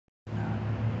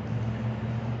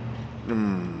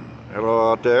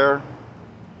Hello out there.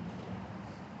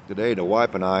 Today the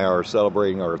wife and I are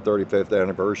celebrating our 35th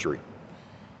anniversary.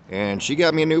 And she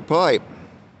got me a new pipe.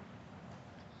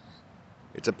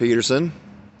 It's a Peterson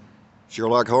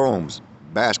Sherlock Holmes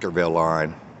Baskerville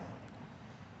line.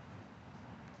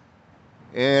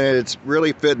 And it's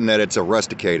really fitting that it's a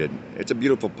rusticated. It's a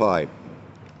beautiful pipe.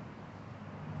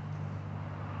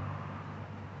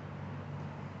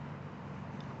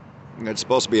 It's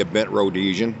supposed to be a bent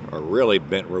Rhodesian, a really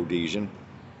bent Rhodesian.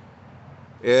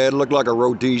 It looked like a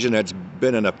Rhodesian that's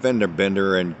been in a fender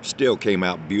bender and still came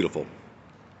out beautiful.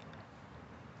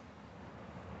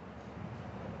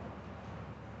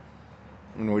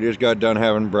 And we just got done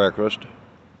having breakfast.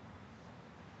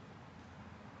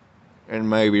 And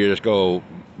maybe just go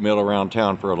mill around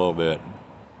town for a little bit.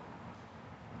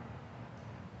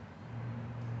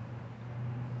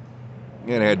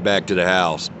 And head back to the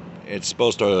house. It's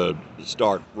supposed to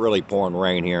start really pouring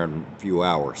rain here in a few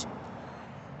hours.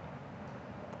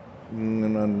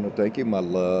 Thank you, my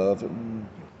love.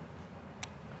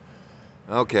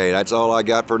 Okay, that's all I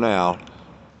got for now.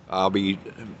 I'll be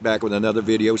back with another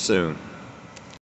video soon.